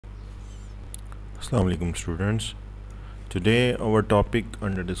Assalamu alaikum students. Today our topic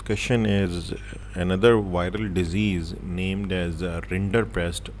under discussion is another viral disease named as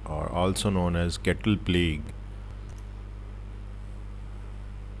Rinderpest, or also known as cattle plague.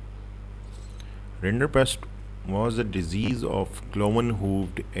 Rinderpest was a disease of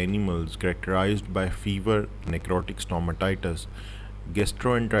cloven-hooved animals characterized by fever, necrotic stomatitis,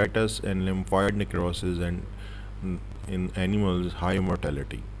 gastroenteritis and lymphoid necrosis, and in animals high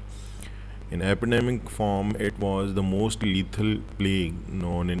mortality. In epidemic form, it was the most lethal plague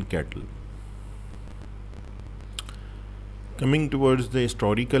known in cattle. Coming towards the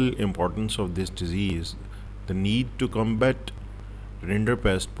historical importance of this disease, the need to combat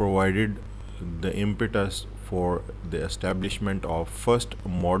rinderpest provided the impetus for the establishment of first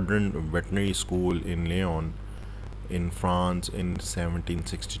modern veterinary school in Lyon in France in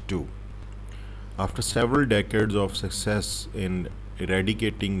 1762. After several decades of success in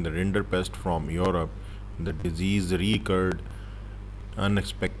eradicating the rinderpest from Europe, the disease reoccurred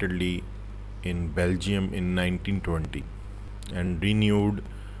unexpectedly in Belgium in 1920, and renewed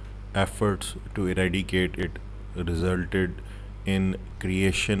efforts to eradicate it resulted in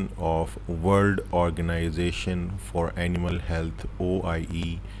creation of World Organization for Animal Health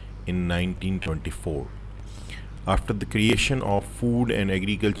 (OIE) in 1924. After the creation of Food and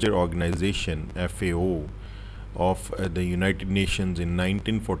Agriculture Organization (FAO) of the United Nations in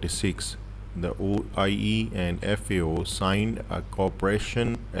 1946, the OIE and FAO signed a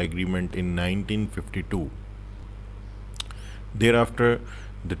cooperation agreement in 1952. Thereafter,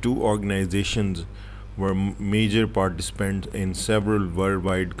 the two organizations were major participants in several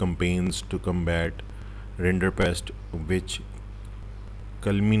worldwide campaigns to combat rinderpest, which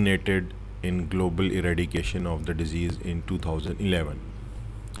culminated in global eradication of the disease in 2011.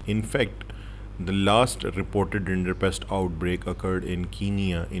 In fact, the last reported rinderpest outbreak occurred in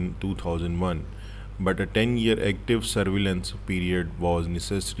Kenya in 2001, but a 10-year active surveillance period was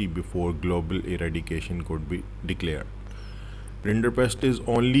necessary before global eradication could be declared. Rinderpest is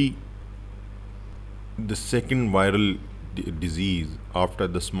only the second viral disease after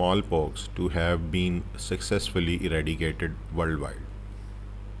the smallpox to have been successfully eradicated worldwide.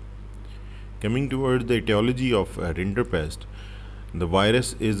 Coming towards the etiology of rinderpest, the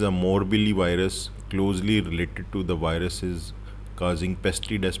virus is a morbillivirus closely related to the viruses causing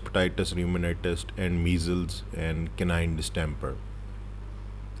pestis, despottitis, ruminants, and measles and canine distemper.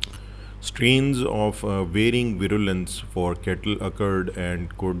 Strains of varying virulence for cattle occurred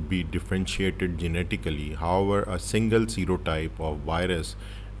and could be differentiated genetically. However, a single serotype of virus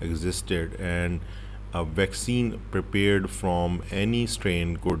existed, and a vaccine prepared from any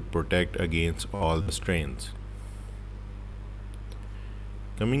strain could protect against all the strains.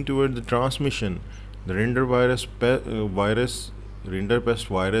 Coming toward the transmission, the rinderpest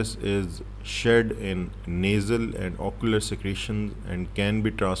virus is shed in nasal and ocular secretions and can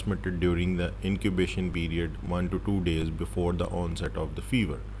be transmitted during the incubation period 1 to 2 days before the onset of the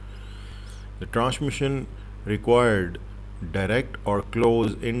fever. The transmission required direct or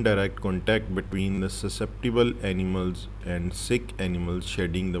close indirect contact between the susceptible animals and sick animals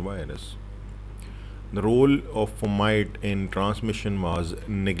shedding the virus. The role of fomite in transmission was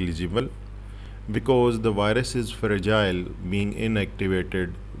negligible because the virus is fragile, being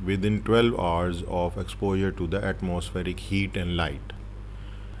inactivated within 12 hours of exposure to the atmospheric heat and light.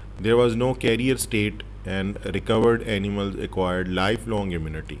 There was no carrier state, and recovered animals acquired lifelong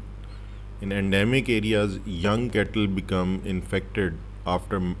immunity. In endemic areas, young cattle become infected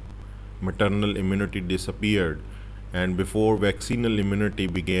after maternal immunity disappeared and before vaccinal immunity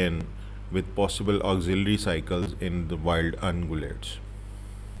began, with possible auxiliary cycles in the wild ungulates.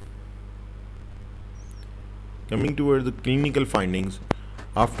 Coming toward the clinical findings,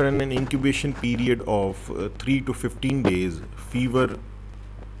 after an incubation period of 3 to 15 days, fever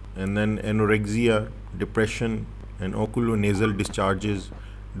and then anorexia, depression, and oculonasal discharges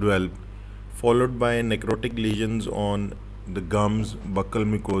develop, followed by necrotic lesions on the gums, buccal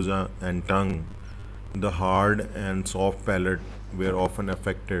mucosa, and tongue. The hard and soft palate were often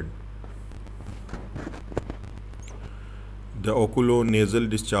affected. The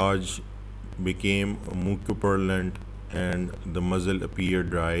oculonasal discharge became mucopurulent and the muzzle appeared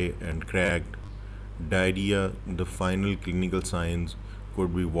dry and cracked. Diarrhea, the final clinical signs,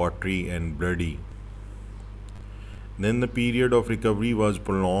 could be watery and bloody. Then the period of recovery was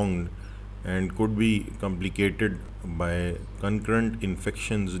prolonged and could be complicated by concurrent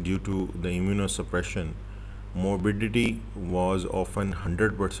infections due to the immunosuppression. Morbidity was often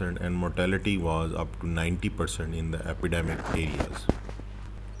 100% and mortality was up to 90% in the epidemic areas.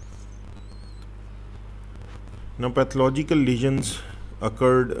 Now, pathological lesions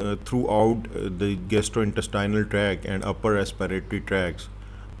occurred throughout the gastrointestinal tract and upper respiratory tracts,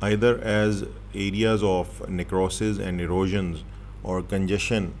 either as areas of necrosis and erosions or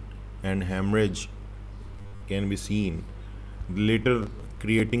congestion and hemorrhage can be seen, later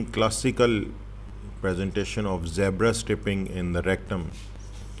creating classical presentation of zebra stripping in the rectum.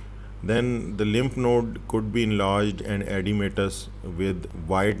 Then the lymph node could be enlarged and edematous with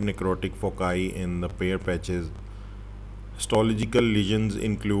wide necrotic foci in the pair patches. Histological lesions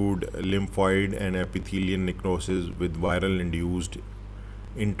include lymphoid and epithelial necrosis with viral induced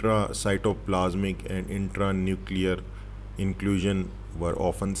intracytoplasmic and intranuclear inclusion were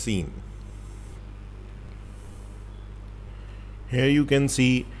often seen. Here you can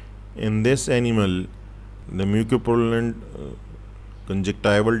see in this animal the mucopurulent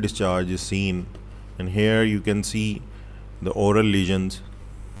conjunctival discharge is seen, and here you can see the oral lesions.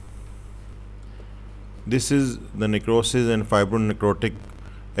 This is the necrosis and fibronecrotic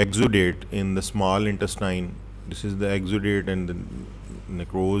exudate in the small intestine. This is the exudate and the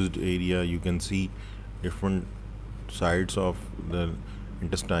necrosed area. You can see different sides of the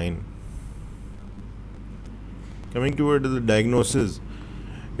intestine. Coming toward the diagnosis,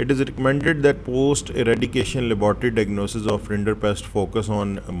 it is recommended that post-eradication laboratory diagnosis of Rinderpest focus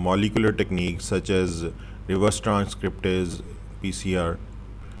on molecular techniques such as reverse transcriptase PCR,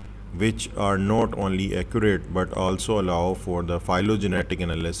 which are not only accurate but also allow for the phylogenetic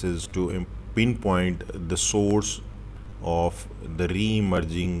analysis to pinpoint the source of the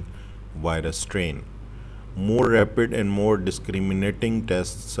re-emerging virus strain. More rapid and more discriminating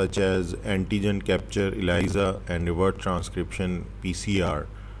tests such as antigen capture ELISA and reverse transcription PCR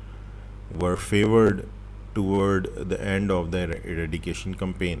were favored toward the end of the eradication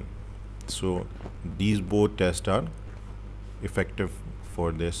campaign. So these both tests are effective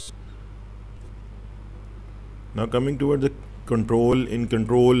for this. Now coming toward the control, in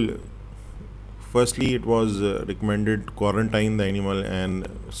control, firstly it was recommended to quarantine the animal and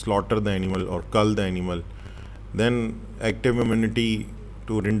slaughter the animal or cull the animal. Then active immunity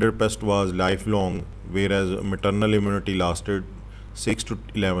to Rinderpest was lifelong, whereas maternal immunity lasted 6 to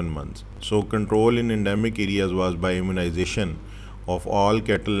 11 months. So control in endemic areas was by immunization of all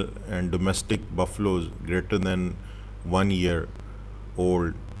cattle and domestic buffaloes greater than 1 year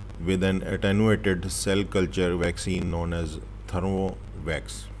old with an attenuated cell culture vaccine known as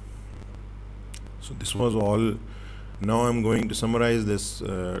Thermovax. So this was all. Now I'm going to summarize this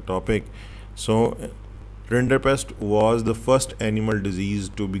topic. So Rinderpest was the first animal disease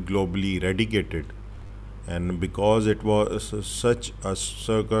to be globally eradicated, and because it was such a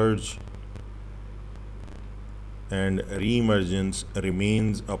scourge and re-emergence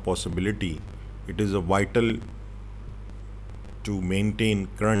remains a possibility, it is a vital to maintain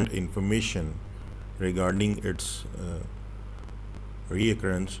current information regarding its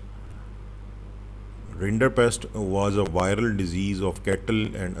reoccurrence. Rinderpest was a viral disease of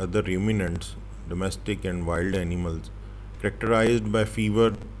cattle and other ruminants, domestic and wild animals, characterized by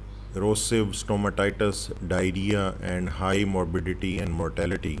fever, erosive stomatitis, diarrhea, and high morbidity and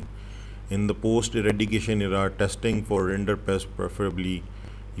mortality. In the post-eradication era, testing for Rinderpest, preferably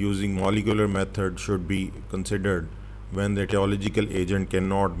using molecular method, should be considered when the etiological agent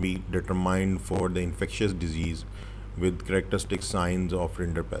cannot be determined for the infectious disease with characteristic signs of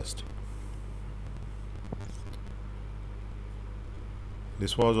Rinderpest.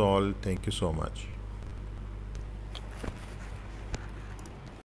 This was all. Thank you so much.